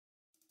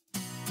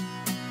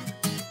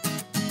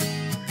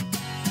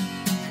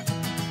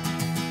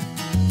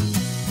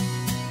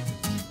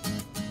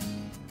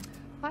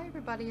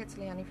everybody, it's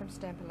Leonie from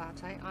Stamper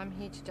Latte. I'm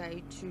here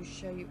today to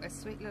show you a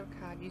sweet little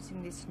card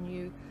using this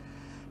new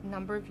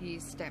number of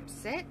years stamp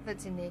set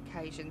that's in the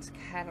Occasions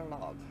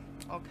Catalogue.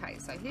 Okay,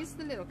 so here's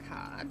the little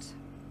card.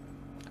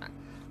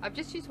 I've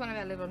just used one of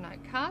our little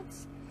note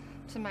cards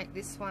to make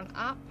this one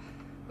up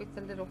with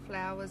the little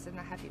flowers and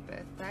a happy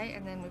birthday,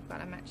 and then we've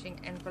got a matching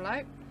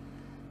envelope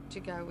to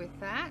go with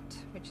that,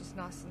 which is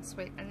nice and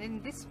sweet. And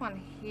then this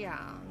one here,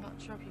 I'm not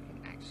sure if you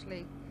can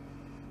actually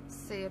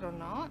see it or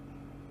not.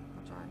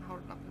 I'll try and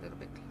hold it up a little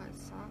bit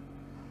closer.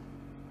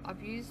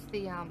 I've used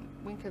the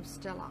Wink of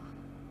Stella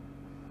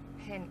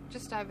pen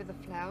just over the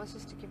flowers,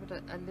 just to give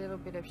it a little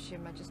bit of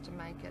shimmer, just to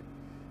make it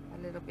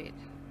a little bit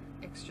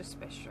extra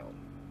special.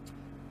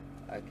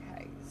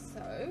 Okay,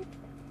 so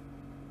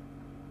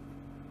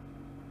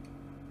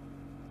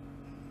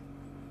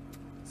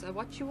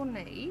what you will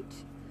need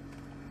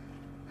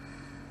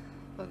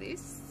for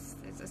this,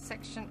 there's a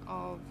section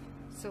of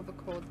silver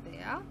cord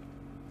there.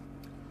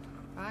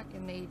 Right, you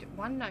need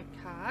one note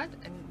card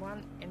and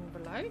one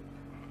envelope,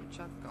 which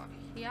I've got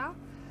here,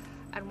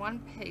 and one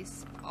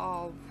piece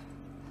of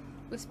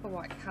Whisper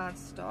White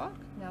cardstock.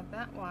 Now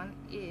that one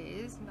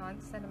is 9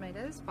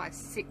 centimeters by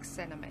 6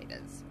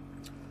 centimeters.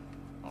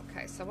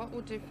 Okay, so what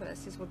we'll do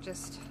first is we'll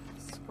just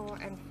score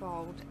and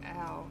fold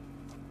our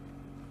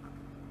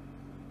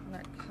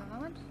note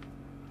card.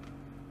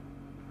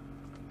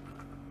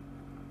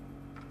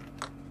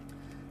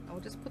 And we'll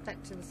just put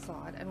that to the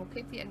side, and we'll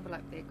keep the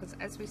envelope there, because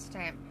as we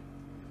stamp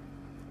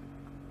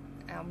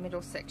our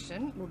middle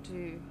section, we'll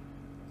do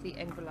the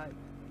envelope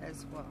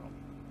as well.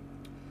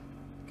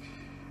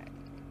 Okay.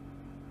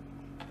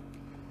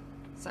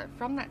 So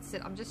from that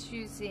set, I'm just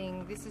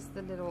using, this is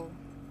the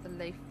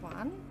leaf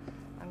one.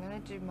 I'm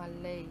going to do my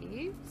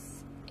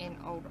leaves in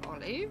Old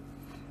Olive.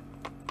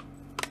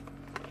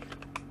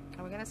 And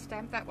we're going to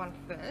stamp that one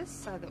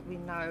first so that we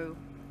know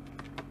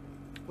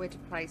where to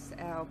place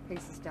our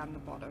pieces down the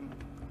bottom.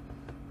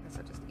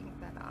 So I'll just ink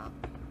that up.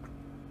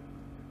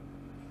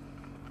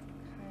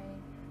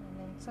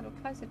 So it'll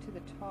closer to the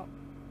top,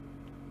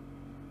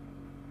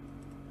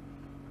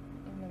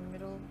 in the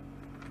middle.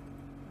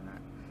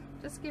 Right.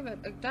 Just give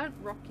it, don't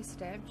rock your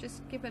stamp,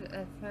 just give it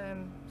a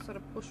firm sort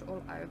of push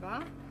all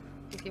over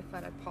with your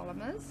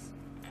photopolymers,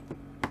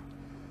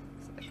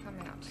 so they come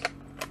out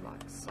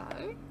like so.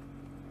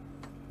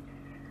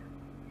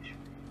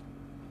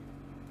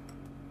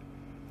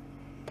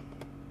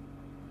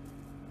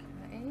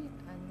 Okay,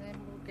 and then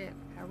we'll get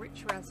our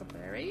rich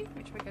raspberry,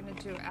 which we're going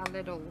to do our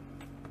little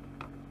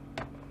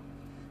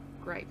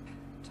grape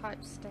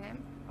type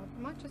stamp. I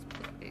might just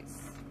put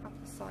this up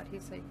the side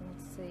here so you can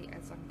see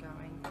as I'm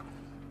going.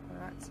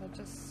 Alright, so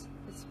just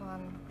this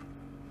one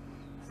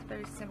is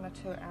very similar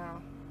to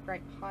our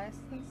grape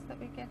hyacinths that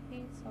we get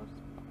here, so I'll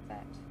just pop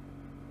that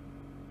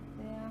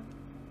there.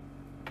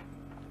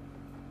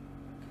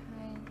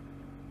 Okay.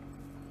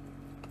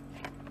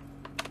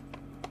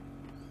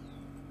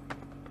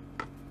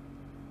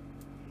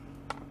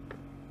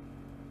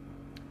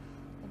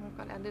 Then we've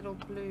got our little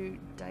blue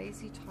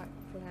daisy type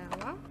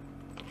flower.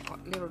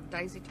 Little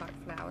daisy type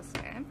flower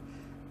stamp.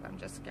 I'm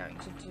just going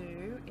to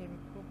do in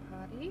Pool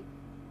Party.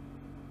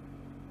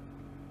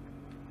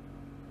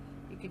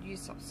 You could use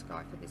Soft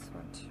Sky for this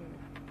one too.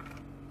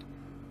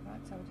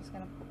 Right, so we're just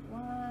going to put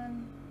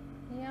one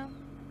here.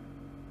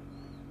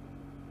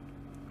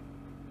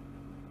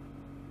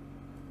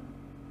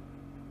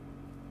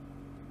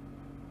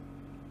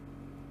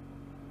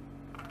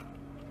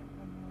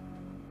 And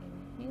one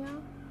in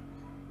here.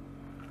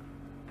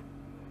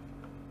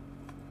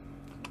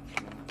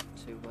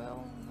 Too well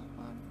on that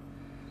one.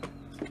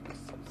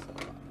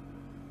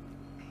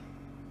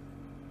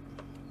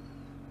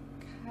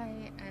 Okay,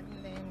 and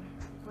then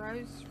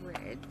rose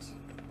red,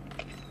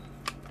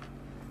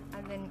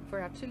 and then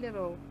for our two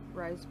little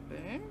rose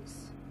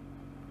booms,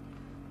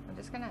 I'm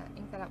just going to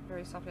ink that up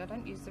very softly. I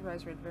don't use the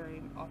rose red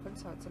very often,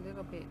 so it's a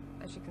little bit,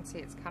 as you can see,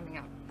 it's coming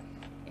up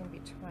in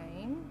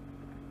between.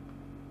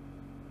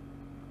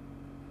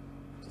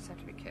 Just have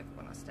to be careful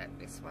when I stamp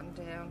this one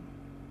down.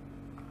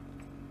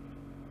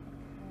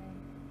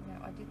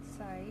 I did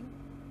say,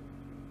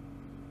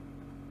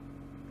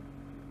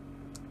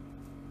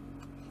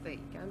 there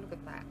you go, look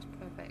at that,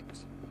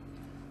 perfect.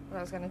 But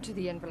I was going to do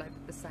the envelope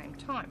at the same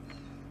time.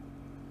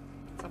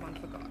 Someone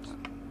forgot.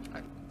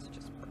 Oh, it's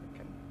just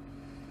broken.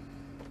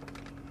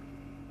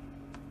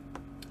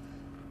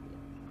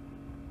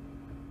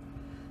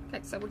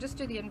 Okay, so we'll just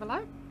do the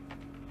envelope.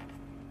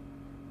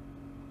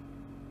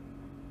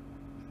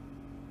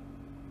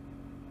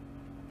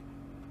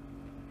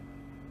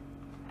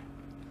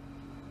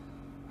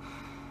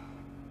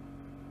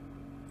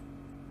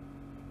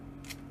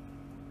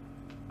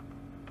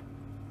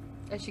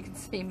 As you can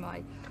see,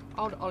 my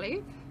Old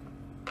Olive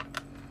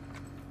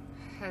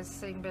has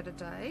seen better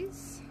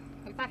days.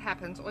 If that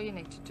happens, all you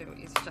need to do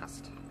is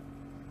just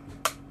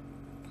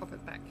pop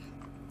it back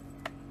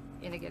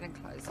in again and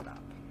close it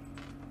up.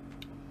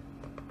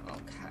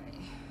 Okay.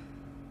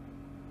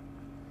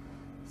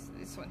 So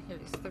this one here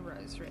is the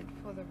rose red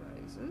for the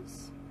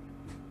roses.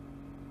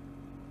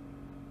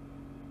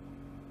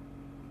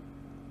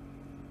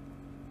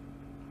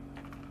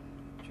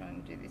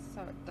 do this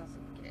so it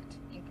doesn't get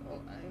ink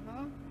all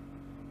over.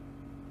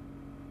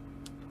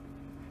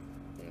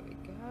 There we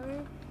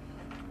go.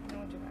 Now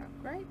we'll do our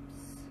grapes.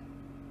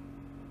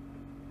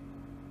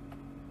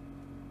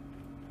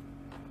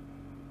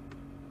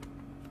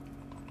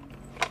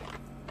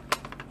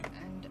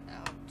 And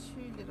our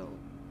two little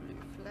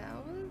blue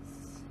flowers.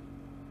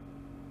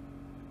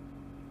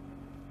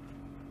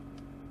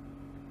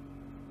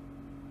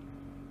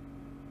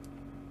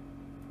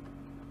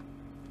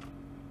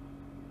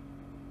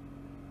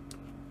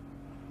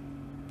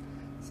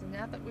 So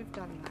now that we've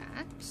done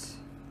that,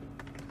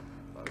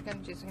 what we're going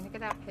to do is we're going to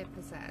get our paper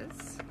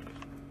pizzazz,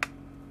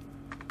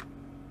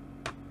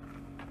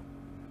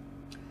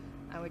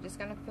 and we're just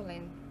going to fill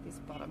in this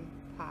bottom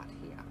part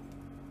here.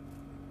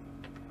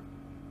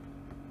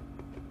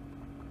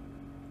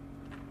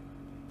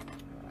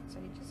 Alright, so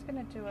you're just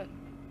going to do it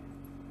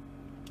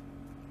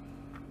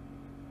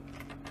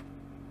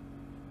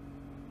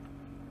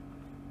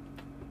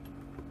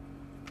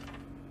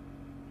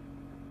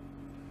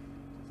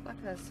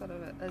like a sort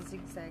of a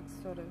zigzag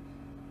sort of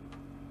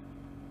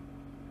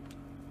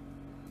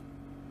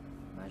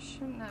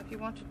motion. Now if you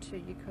wanted to,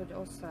 you could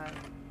also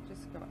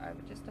just go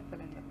over just to fill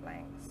in the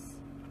blanks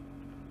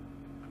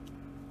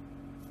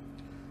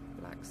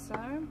like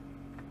so.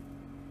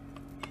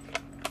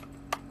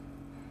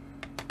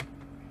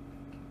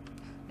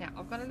 Now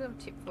I've got a little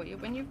tip for you.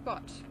 When you've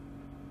got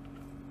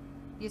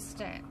your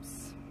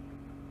stamps,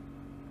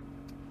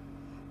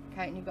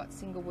 okay, and you've got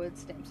single word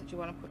stamps that you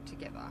want to put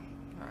together,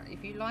 alright,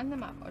 if you line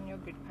them up on your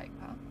grid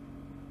paper,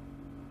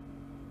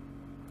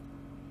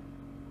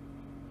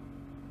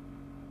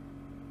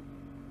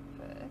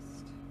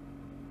 first,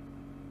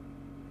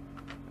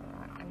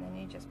 alright, and then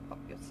you just pop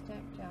your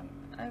stamp down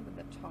over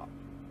the top,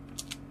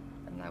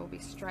 and they will be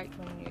straight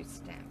when you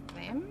stamp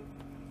them.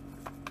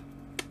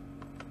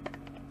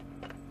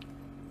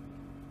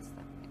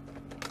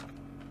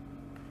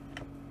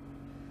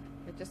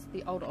 They're just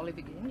the old olive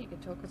again, you can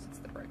tell because it's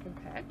the broken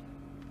pad.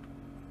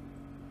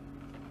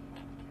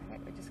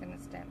 We're just going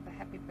to stamp the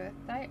happy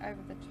birthday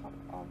over the top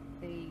of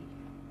the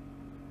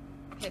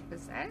paper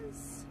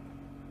pizzazz.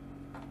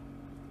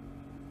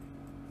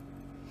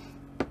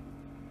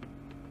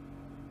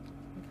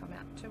 Didn't come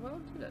out too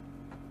well, did it?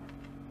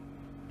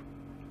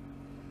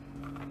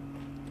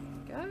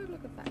 There we go,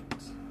 look at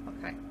that.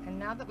 Okay, and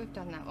now that we've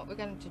done that, what we're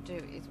going to do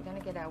is we're going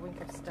to get our Wink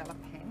of Stella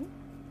pen.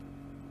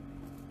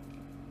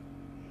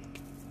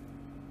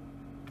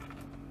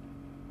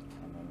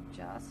 And then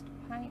just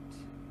paint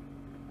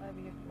over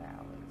your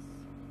flowers.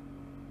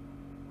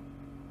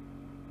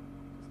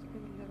 Just to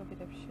give it a little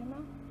bit of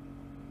shimmer.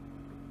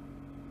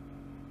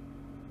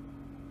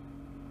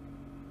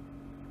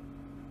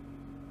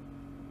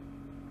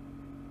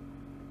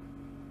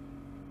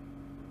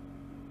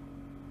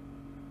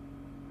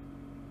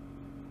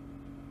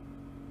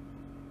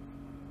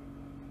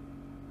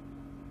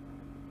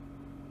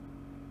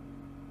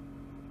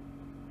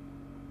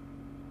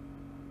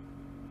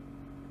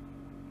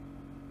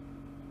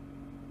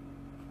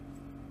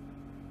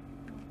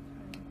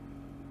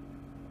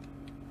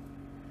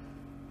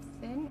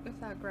 Then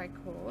with our grey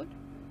cord,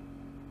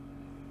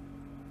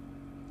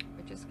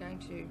 we're just going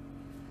to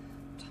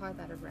tie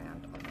that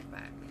around on the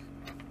back,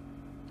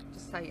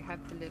 just so you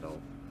have the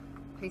little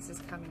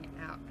pieces coming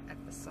out at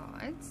the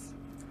sides.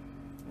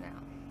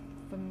 Now,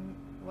 the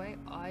way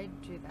I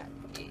do that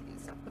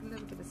is I put a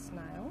little bit of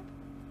snail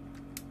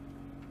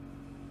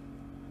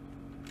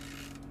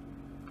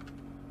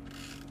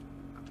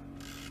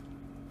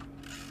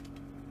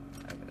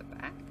over the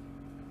back,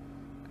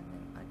 and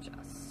then I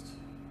just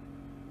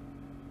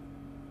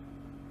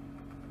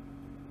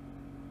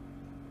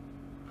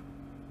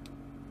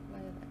lay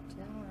that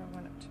down where I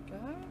want it to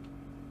go.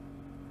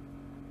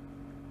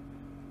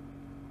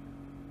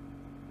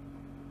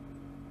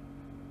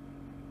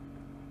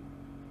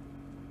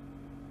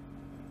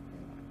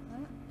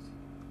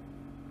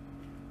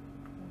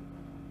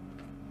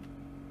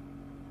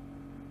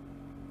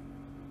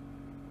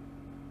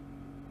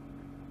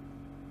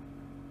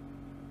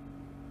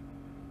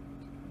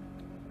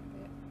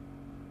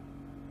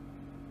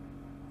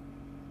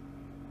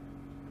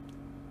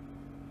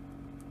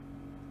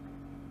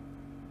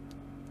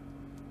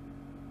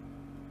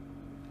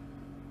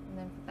 And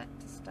then for that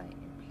to stay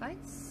in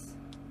place,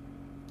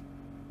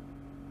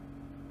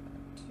 what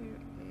I do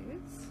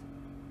is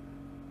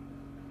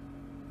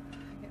I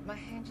get my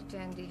handy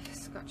dandy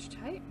Scotch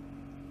tape,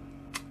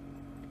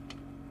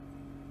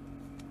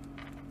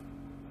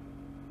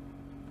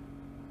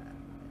 and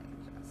then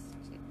just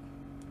stick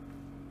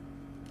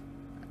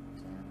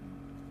that down.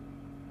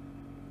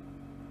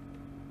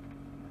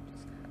 I'll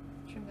just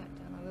trim that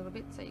down a little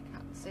bit so you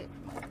can't see it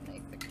from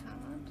underneath the card.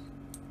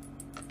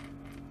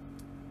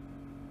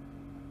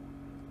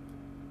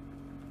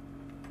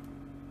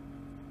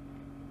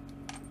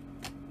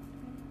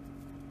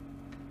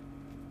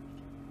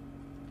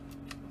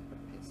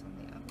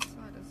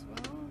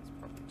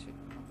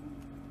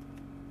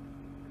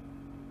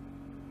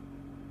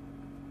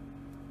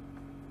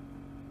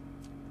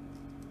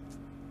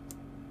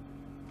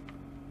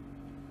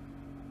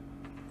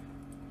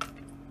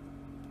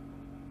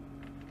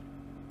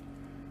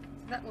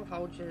 that will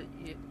hold your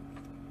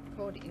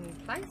cord in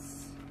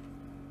place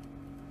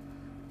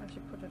once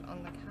you put it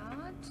on the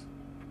card.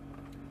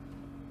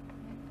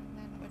 And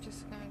then we're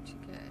just going to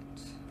get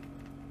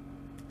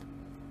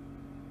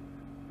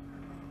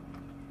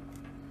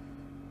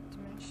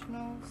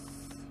dimensionals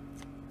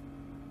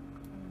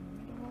in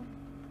the middle.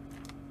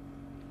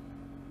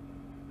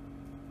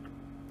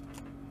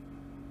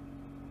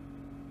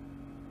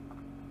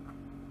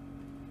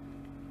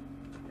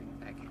 Bring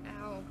back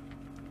our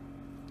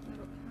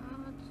little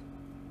card.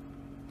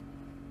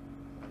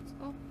 Close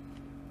off.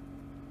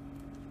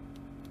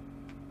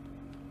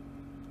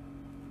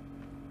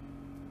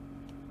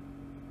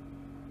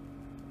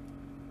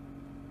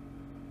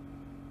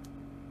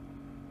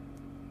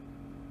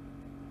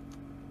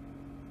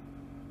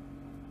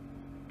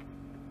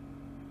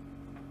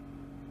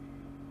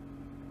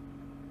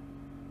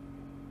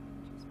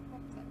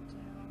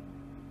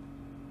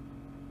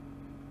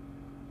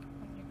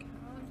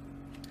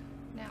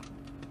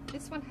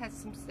 This one has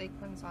some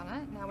sequins on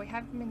it. Now we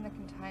have them in the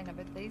container,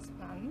 but these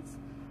ones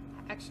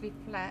are actually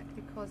flat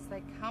because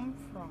they come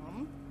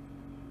from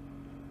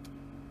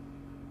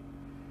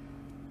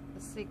the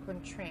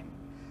sequin trim.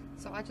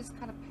 So I just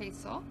cut a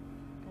piece off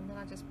and then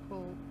I just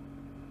pull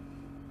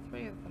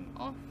 3 of them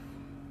off.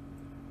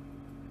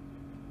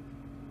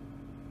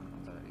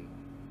 It's already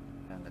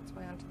found its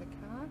way onto the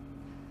card.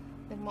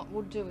 Then what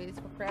we'll do is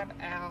we'll grab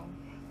our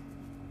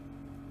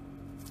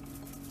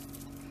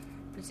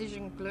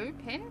precision glue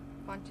pen,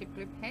 fine tip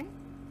glue pen.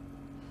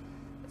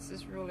 This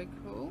is really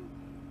cool,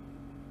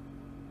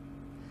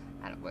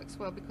 and it works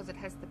well because it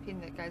has the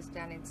pin that goes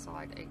down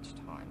inside each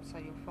time, so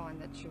you'll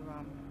find that you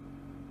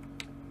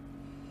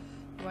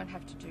won't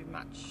have to do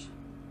much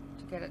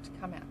to get it to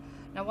come out.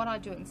 Now what I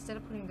do, instead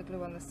of putting the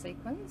glue on the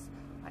sequins,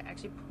 I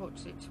actually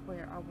put it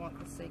where I want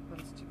the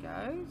sequins to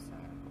go. So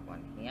I put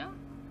one here,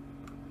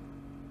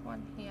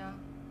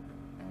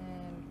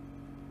 and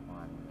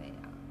one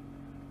there.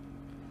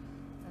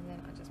 And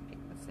then I just pick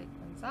the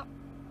sequins up,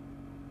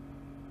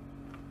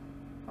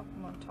 pop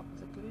them on top of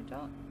the glue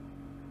dot,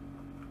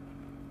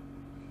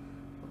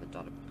 or the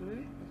dot of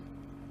glue.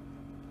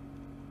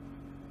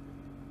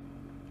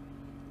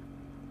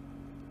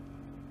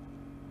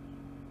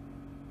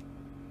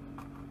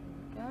 There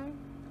we go.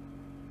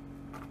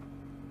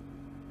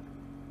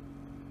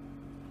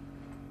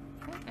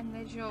 Okay, and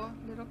there's your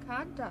little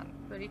card done,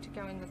 ready to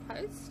go in the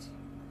post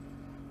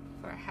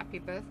for a happy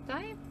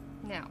birthday.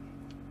 Now,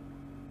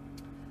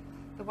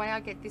 the way I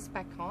get this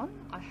back on,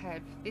 I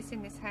have this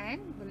in this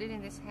hand, the lid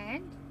in this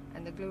hand,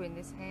 and the glue in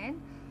this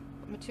hand.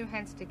 Put my 2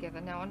 hands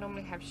together. Now I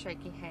normally have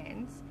shaky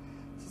hands,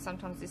 so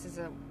sometimes this is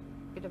a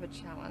bit of a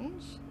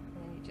challenge.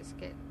 And then you just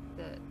get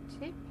the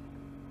tip.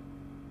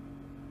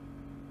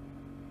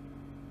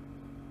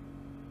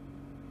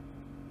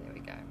 There we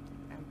go,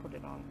 and put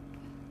it on,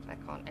 back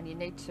on. And you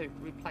need to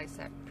replace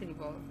that pretty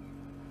well,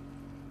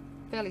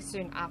 fairly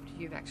soon after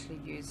you've actually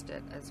used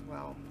it as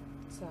well.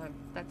 So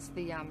that's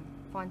the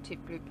fine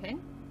tip glue pen,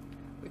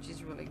 which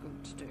is really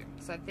good to do.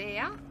 So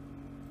there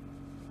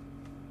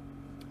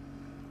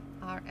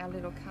are our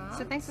little cards.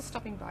 So thanks for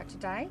stopping by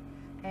today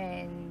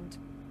and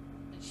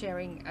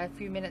sharing a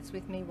few minutes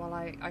with me while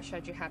I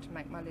showed you how to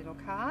make my little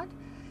card.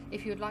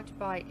 If you would like to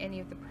buy any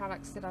of the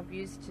products that I've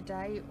used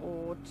today,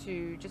 or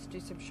to just do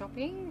some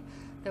shopping,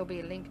 there'll be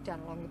a link down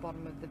along the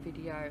bottom of the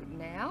video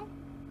now.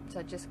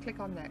 So just click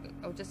on that,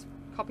 or just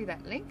copy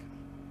that link,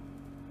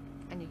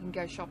 and you can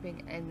go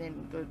shopping, and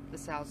then the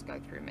sales go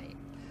through me.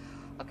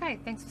 Okay,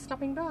 thanks for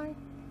stopping by.